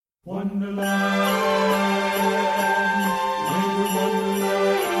Wonderland, Winter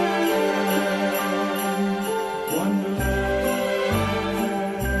Wonderland,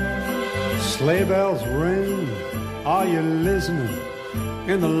 Wonderland. Sleigh bells ring, are you listening?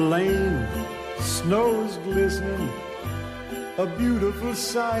 In the lane, snow's glistening. A beautiful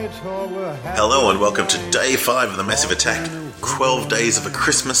sight. Hello and welcome to Day 5 of the Massive Attack. 12 Days of a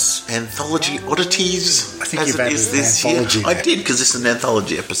Christmas Anthology Oddities. I think as you've it added is an this anthology year. I there. did, because it's an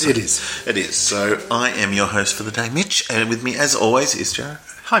anthology episode. It is. It is. So I am your host for the day, Mitch, and with me as always is Joe.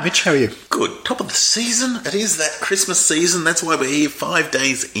 Hi Mitch, how are you? Good. Top of the season. It is that Christmas season. That's why we're here 5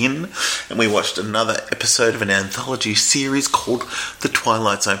 days in. And we watched another episode of an anthology series called The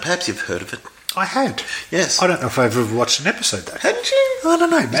Twilight Zone. Perhaps you've heard of it. I had. Yes. I don't know if I've ever watched an episode though. Hadn't you? I don't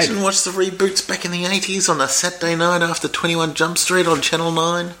know, You maybe. didn't watch the reboots back in the 80s on a Saturday night after 21 Jump Street on Channel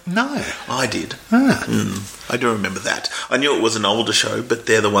 9? No. I did. Ah. I do remember that. I knew it was an older show, but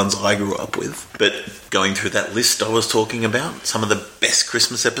they're the ones I grew up with. But going through that list I was talking about, some of the best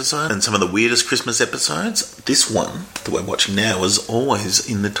Christmas episodes and some of the weirdest Christmas episodes, this one that we're watching now is always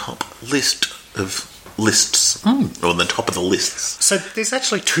in the top list of lists, or the top of the lists. So there's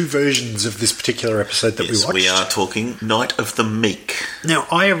actually two versions of this particular episode that we Yes, watched. we are talking Night of the Meek. Now,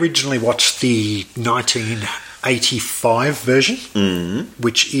 I originally watched the 1985 version,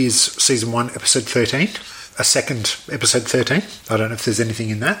 which is Season 1, Episode 13. A second Episode 13. I don't know if there's anything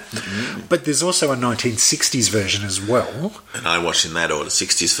in that. But there's also a 1960s version as well. And I watched in that order,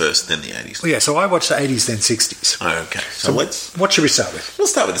 60s first, then the 80s. Well, yeah, so I watched the 80s, then 60s. Okay, so What should we start with? we'll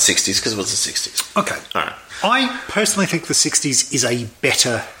start with the 60s because it was the 60s. Okay. All right. I personally think the 60s is a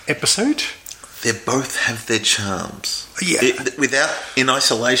better episode. They both have their charms. Yeah. In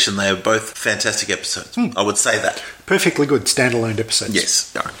isolation, they are both fantastic episodes. I would say that. Perfectly good standalone episodes.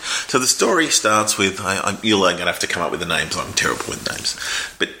 Yes. All right. So the story starts with, you're going to have to come up with the names. I'm terrible with names.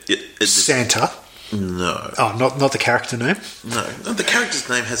 But Santa. No. Oh, not the character name? No. The character's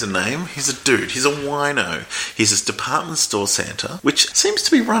name has a name. He's a dude. He's a wino. He's this department store Santa, which seems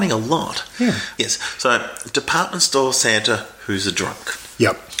to be running a lot. Yeah. Yes. So, department store Santa who's a drunk.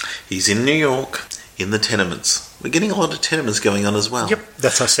 Yep. He's in New York, in the tenements. We're getting a lot of tenements going on as well. Yep,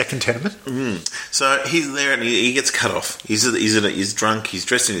 that's our second tenement. So he's there and he gets cut off. He's drunk, he's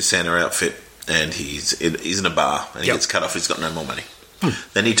dressed in his Santa outfit, and he's in a bar, and he gets cut off, he's got no more money.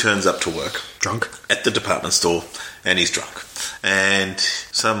 Then he turns up to work. Drunk. At the department store, and he's drunk. And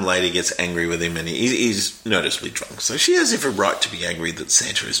some lady gets angry with him, and he's noticeably drunk. So she has every right to be angry that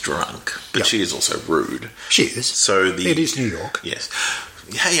Santa is drunk, but she is also rude. She is. So It is New York. Yes.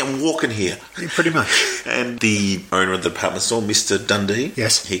 Hey, I'm walking here. Pretty much. And the owner of the department store, Mr. Dundee,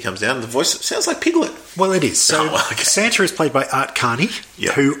 Yes. he comes down, and the voice sounds like Piglet. Well, it is. So Oh, okay. Santa is played by Art Carney,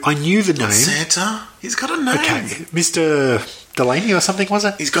 Yep. who I knew the name. Santa? He's got a name. Okay, Mr. Delaney or something, was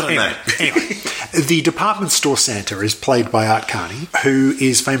it? He's got a Anyway, name. Anyway, the department store Santa is played by Art Carney, who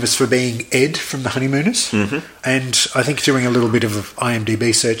is famous for being Ed from The Honeymooners. And I think doing a little bit of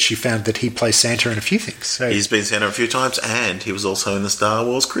IMDb search, you found that he plays Santa in a few things. So, He's been Santa a few times, and he was also in the Star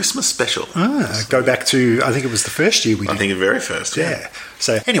Wars Christmas special. go back to, I think it was the first year we did. I think the very first, Yeah.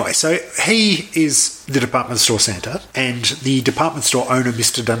 So anyway, so he is the department store Santa, and the department store owner,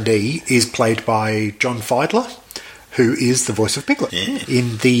 Mr. Dundee, is played by John Fiedler, who is the voice of Piglet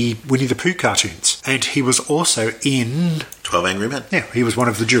in the Winnie the Pooh cartoons. And he was also in... 12 Angry Men. Yeah, he was one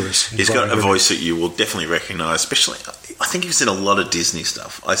of the jurors. He's got a voice that you will definitely recognise, especially... I think he was in a lot of Disney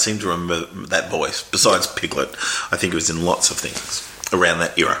stuff. I seem to remember that voice. Besides Piglet, I think he was in lots of things around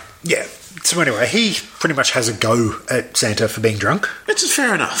that era. Yeah. So anyway, he pretty much has a go at Santa for being drunk. Which is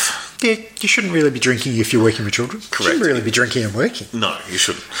fair enough. Yeah, you shouldn't really be drinking if you're working with children. Correct. You shouldn't really be drinking and working. No, you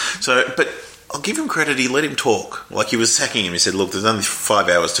shouldn't. So, but I'll give him credit, he let him talk. Like, he was sacking him. He said, look, there's only 5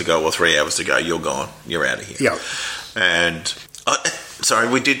 hours to go or 3 hours to go. You're gone. You're out of here. Yeah. And,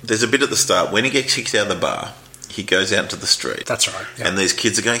 there's a bit at the start. When he gets kicked out of the bar, he goes out into the street. That's right. Yeah. And these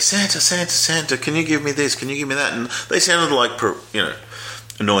kids are going, Santa, Santa, Santa, can you give me this? Can you give me that? And they sounded like,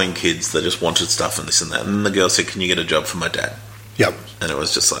 annoying kids that just wanted stuff and this and that. And the girl said, can you get a job for my dad? Yep. And it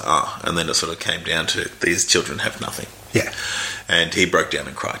was just like, and then it sort of came down to, these children have nothing. Yeah. And he broke down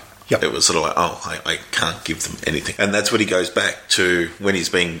and cried. Yep. It was sort of like, I can't give them anything. And that's what he goes back to when he's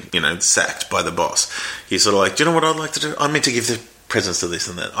being, sacked by the boss. He's sort of like, do you know what I'd like to do? I'm meant to give the presents to this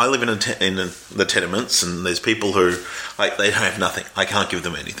and that. I live in the tenements, and there's people who, they don't have nothing. I can't give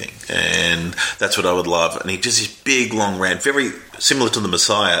them anything. And that's what I would love. And he just this big, long rant, very similar to the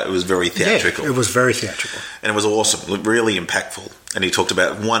Messiah. It was very theatrical. Yeah, it was very theatrical. And it was awesome, really impactful. And he talked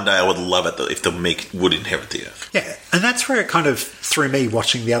about, one day I would love it if the Meek would inherit the earth. Yeah, and that's where it kind of threw me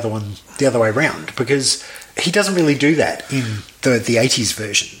watching the other one the other way round, because he doesn't really do that in the 80s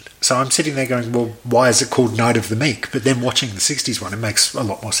version. So I'm sitting there going, well, why is it called Night of the Meek? But then watching the 60s one, it makes a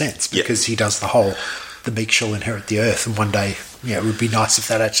lot more sense because he does the whole, the meek shall inherit the earth, and one day, it would be nice if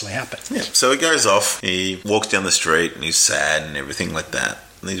that actually happened. Yeah. So he goes off, he walks down the street, and he's sad and everything like that.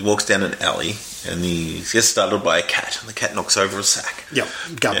 And he walks down an alley, and he gets startled by a cat, and the cat knocks over a sack. Yep,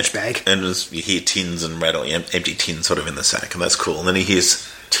 garbage bag. And you hear tins and rattle, empty tins sort of in the sack, and that's cool. And then he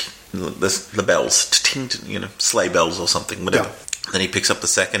hears the bells, sleigh bells or something, whatever. Yep. Then he picks up the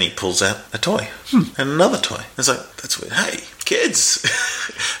sack and he pulls out a toy and another toy. It's like, that's weird. Hey, kids!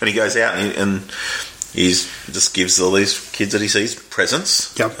 And he goes out and he just gives all these kids that he sees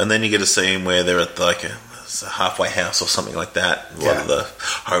presents. Yep. And then you get to see him where they're at like a halfway house or something like that. A lot of the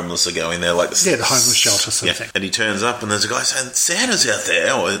homeless are going there, like the homeless shelter sort of thing. And he turns up and there's a guy saying, Santa's out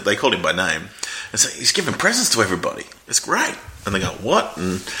there, or they call him by name. And so he's giving presents to everybody. It's great. And they go, what?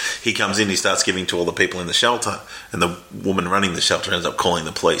 And he comes in, he starts giving to all the people in the shelter, and the woman running the shelter ends up calling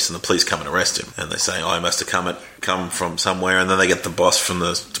the police, and the police come and arrest him. And they say, he must have come from somewhere. And then they get the boss from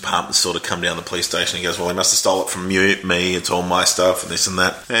the department store to come down to the police station. He goes, well, he must have stole it from me, it's all my stuff, and this and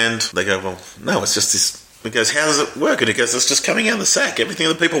that. And they go, well, no, it's just this. He goes, how does it work? And he goes, it's just coming out of the sack. Everything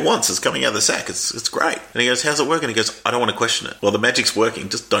that people want is coming out of the sack. It's great. And he goes, how's it working? And he goes, I don't want to question it. Well, the magic's working.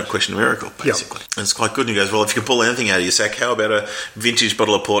 Just don't question the miracle, basically. Yep. And it's quite good. And he goes, well, if you can pull anything out of your sack, how about a vintage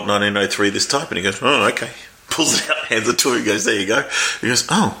bottle of port 1903 this type? And he goes, oh, okay. Pulls it out, hands it to him. He goes, there you go. He goes,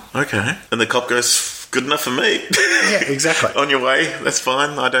 oh, okay. And the cop goes, good enough for me. Yeah, exactly. On your way, that's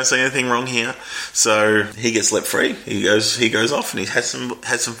fine. I don't see anything wrong here. So he gets let free. He goes off and he had some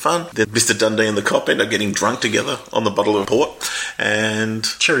fun. Then Mr. Dundee and the cop end up getting drunk together on the bottle of port and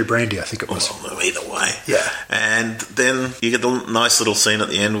cherry brandy, I think it was. Well, either way. Yeah. And then you get the nice little scene at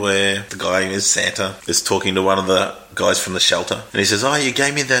the end where the guy is Santa is talking to one of the guys from the shelter, and he says, you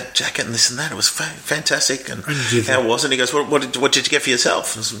gave me that jacket and this and that. It was fantastic. And how was it? And he goes, what did you get for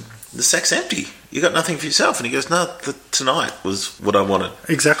yourself? And said, the sack's empty. You got nothing for yourself. And he goes, no, tonight was what I wanted.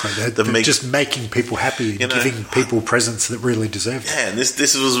 Exactly. They're just making people happy and giving people presents that really deserve it. Yeah, and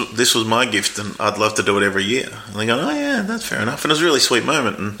this was my gift, and I'd love to do it every year. And they go, oh yeah, that's fair enough. And it was a really sweet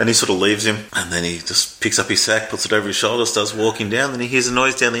moment. And he sort of leaves him, and then he just picks up his sack, puts it over his shoulder, starts walking down, and he hears a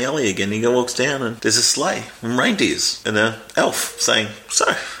noise down the alley again. He walks down, and there's a sleigh and reindeers and an elf saying, so,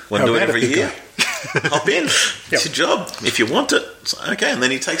 want to do it every year? Hop in. It's your job. If you want it, okay. And then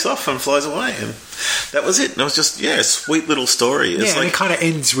he takes off and flies away. And that was it. And it was just, a sweet little story. It's and it kind of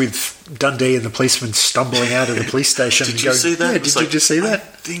ends with Dundee and the policeman stumbling out of the police station. Did you see that? Yeah, did you just see that? I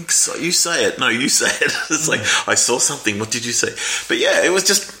think so. You say it. No, you say it. It's like, I saw something. What did you say? But yeah, it was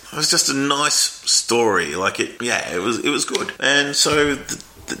just a nice story. Like it was good. And so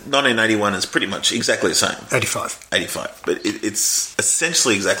 1981 is pretty much exactly the same. 85. But it's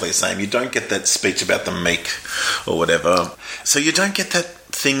essentially exactly the same. You don't get that speech about the meek or whatever. So you don't get that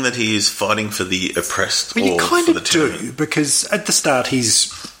thing that he is fighting for the oppressed or for the tyranny. You kind of do, because at the start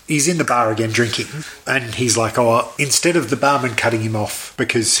he's in the bar again drinking, and he's like, instead of the barman cutting him off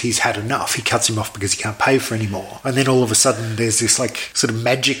because he's had enough, he cuts him off because he can't pay for any more. And then all of a sudden there's this like sort of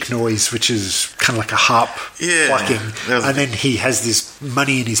magic noise, which is kind of like a harp plucking, and then he has this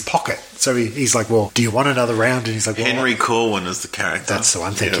money in his pocket. So he's like, well, do you want another round? And he's like, well, Henry Corwin is the character. That's the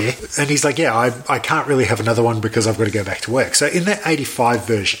one, thank you. And he's like, I can't really have another one because I've got to go back to work. So in that 85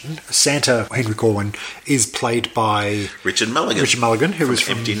 version, Santa, Henry Corwin, is played by Richard Mulligan, who was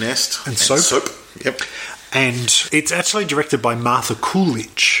from Empty Nest and Soap. Yep. And it's actually directed by Martha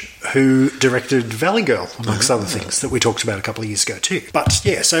Coolidge, who directed Valley Girl, amongst other things, that we talked about a couple of years ago too. But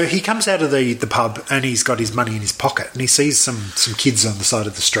yeah, so he comes out of the pub and he's got his money in his pocket, and he sees some kids on the side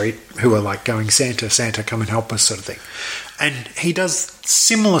of the street who are like going, Santa, Santa, come and help us, sort of thing. And he does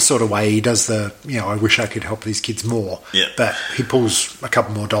similar sort of way. He does the, I wish I could help these kids more. Yeah. But he pulls a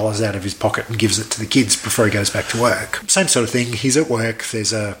couple more dollars out of his pocket and gives it to the kids before he goes back to work. Same sort of thing. He's at work.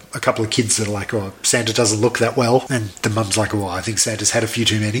 There's a couple of kids that are like, Santa doesn't look that well. And the mum's like, I think Santa's had a few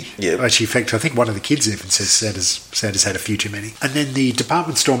too many. Yeah. Actually, in fact, I think one of the kids even says Santa's had a few too many. And then the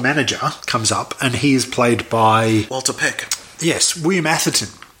department store manager comes up, and he is played by Walter Peck. Yes, William Atherton.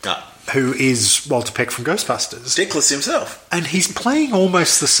 Who is Walter Peck from Ghostbusters. Dickless himself. And he's playing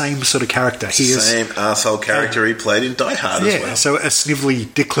almost the same sort of character. Same arsehole character he played in Die Hard as well. Yeah, so a snivelly,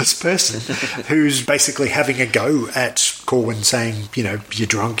 dickless person who's basically having a go at Corwin saying, you're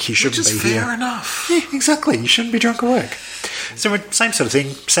drunk, you shouldn't be here. Fair enough. Yeah, exactly. You shouldn't be drunk at work. So same sort of thing,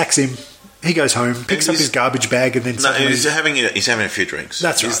 sacks him. He goes home, picks up his garbage bag, and then he's having a few drinks.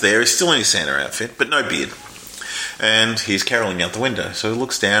 That's right. He's there. He's still in his Santa outfit, but no beard. and he's caroling out the window. So he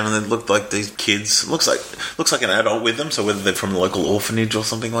looks down, and it looked like these kids. Looks like an adult with them. So whether they're from the local orphanage or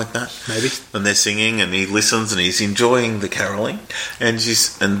something like that, Maybe. And they're singing, and he listens, and he's enjoying the caroling, and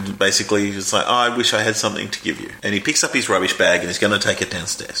basically he's like, "Oh, I wish I had something to give you." And he picks up his rubbish bag, and he's going to take it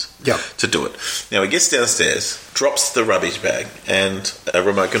downstairs. Yeah. To do it. Now he gets downstairs, drops the rubbish bag, and a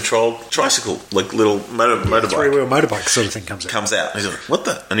remote controlled tricycle, like little motorbike. Three-wheel motorbike sort of thing comes out. He's like, "What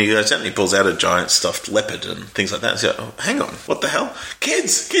the?" And he goes out and he pulls out a giant stuffed leopard and things like that. He's like, "Oh, hang on, what the hell?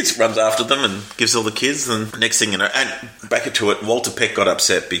 Kids!" Runs after them and gives all the kids. And next thing you know, and back into it, Walter Peck got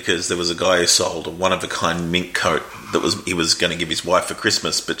upset because there was a guy who sold a one-of-a-kind mink coat that he was going to give his wife for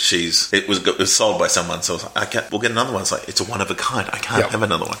Christmas, but it was sold by someone. So I was like, "Okay, we'll get another one." It's like, it's a one-of-a-kind. I can't have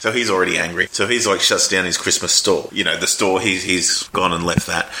another one. So he's already angry. So he's like shuts down his Christmas store. You know, the store, he's gone and left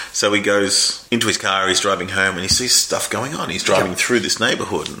that. So he goes into his car, he's driving home, and he sees stuff going on. He's driving through this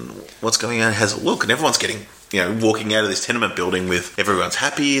neighbourhood, and what's going on, has a look, and everyone's getting, walking out of this tenement building with everyone's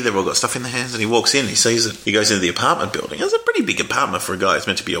happy, they've all got stuff in their hands, and he walks in, he sees it, he goes into the apartment building. It's a pretty big apartment for a guy who's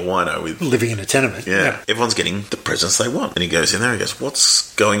meant to be a wino with... Living in a tenement. Yeah. Everyone's getting the presents they want. And he goes in there and he goes,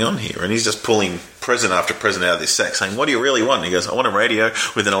 "What's going on here?" And he's just pulling present after present out of this sack, saying, "What do you really want?" And he goes, "I want a radio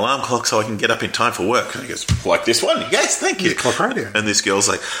with an alarm clock so I can get up in time for work." And he goes, "Like this one?" "Yes, thank you." Clock radio. And this girl's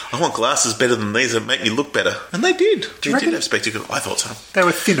like, "I want glasses better than these that make me look better." And they did. They reckon? did have spectacles. I thought so. They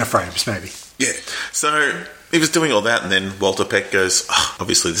were thinner frames, maybe. Yeah. So he was doing all that, and then Walter Peck goes, "Oh,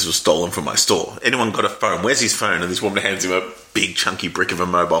 obviously this was stolen from my store. Anyone got a phone? Where's his phone?" And this woman hands him a big chunky brick of a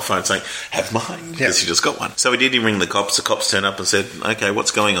mobile phone saying, "Have mine," because he just got one. So he did. He ring the cops. The cops turn up and said, "Okay,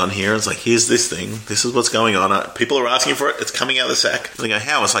 what's going on here?" It's like, "Here's this thing. This is what's going on. People are asking for it. It's coming out of the sack." And they go,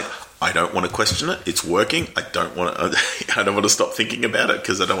 "How?" It's like, "I don't want to question it. It's working. I don't want to stop thinking about it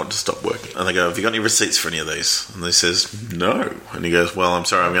because I don't want it to stop working." And they go, "Have you got any receipts for any of these?" And he says, "No." And he goes, "Well, I'm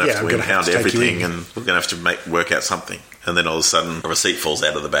sorry. I'm going to have to impound everything, and we're going to have to work out something." And then all of a sudden, a receipt falls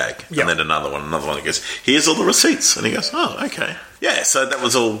out of the bag. And then another one. He goes, "Here's all the receipts." And he goes, "Oh, okay." Yeah, so that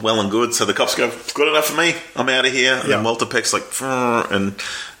was all well and good. So the cops go, "Good enough for me. I'm out of here." And then Walter Peck's like, "Frrr," and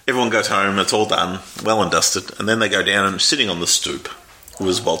everyone goes home. It's all done, well and dusted. And then they go down, and sitting on the stoop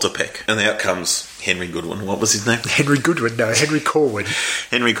was Walter Peck. And out comes Henry Goodwin. What was his name? Henry Goodwin, no, Henry Corwin.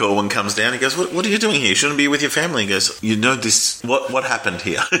 Henry Corwin comes down. He goes, what are you doing here? You shouldn't be with your family." He goes, "You know this, what happened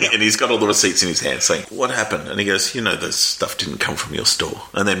here?" And he's got all the receipts in his hand saying, "What happened?" And he goes, "You know this stuff didn't come from your store."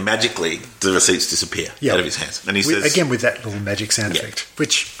 And then magically the receipts disappear out of his hands. And he says... Again with that little magic sound effect,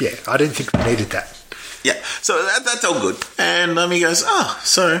 which, I don't think we needed that. Yeah, so that's all good. And he goes,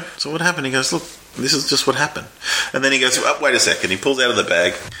 so what happened?" He goes, "Look, this is just what happened." And then he goes, "Wait a second." He pulls out of the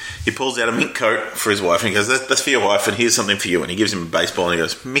bag, he pulls out a mink coat for his wife, and he goes, "That's for your wife, and here's something for you." And he gives him a baseball, and he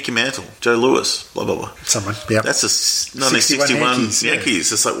goes, "Mickey Mantle, Joe Louis, blah, blah, blah." Someone, yeah. That's a 1961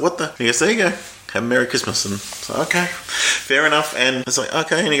 Yankees. It's like, "What the?" He goes, "There you go. Have a Merry Christmas." And it's like, "Okay, fair enough." And it's like,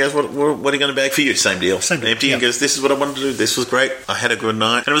 "Okay." And he goes, what are you going to bag for you?" Same deal. Empty. And he goes, "This is what I wanted to do. This was great. I had a good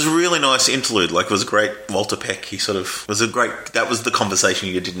night." And it was a really nice interlude. Like, it was a great Walter Peck. That was the conversation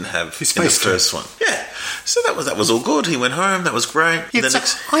you didn't have in the first one. Yeah. So that was all good. He went home. That was great. Yeah,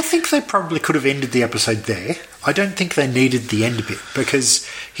 I think they probably could have ended the episode there. I don't think they needed the end bit, because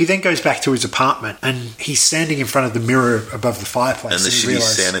he then goes back to his apartment and he's standing in front of the mirror above the fireplace. And the shitty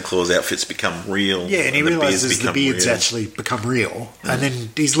Santa Claus outfits become real. Yeah, and he realises the beards actually become real. Mm. And then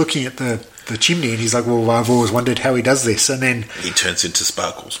he's looking at the chimney and he's like, "Well, I've always wondered how he does this." And then he turns into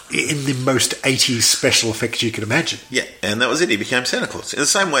sparkles in the most 80s special effects you could imagine. Yeah, and that was it. He became Santa Claus in the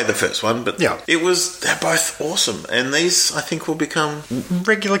same way the first one, but they're both awesome. And these, I think, will become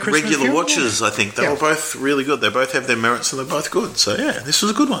regular watchers. I think they were both really good. They both have their merits and they're both good. So yeah, this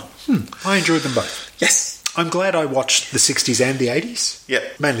was a good one. I enjoyed them both. Yes. I'm glad I watched the 60s and the 80s.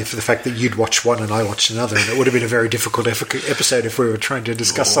 Yep. Mainly for the fact that you'd watch one and I watched another, and it would have been a very difficult episode if we were trying to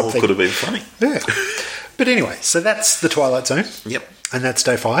discuss something. Could have been funny. Yeah. But anyway, so that's the Twilight Zone. Yep. And that's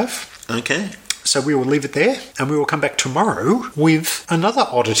day 5. Okay. So we will leave it there, and we will come back tomorrow with another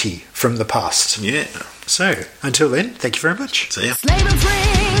oddity from the past. Yeah. So, until then, thank you very much. See ya. Sleigh bells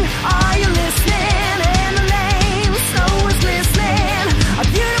ring, are you listening?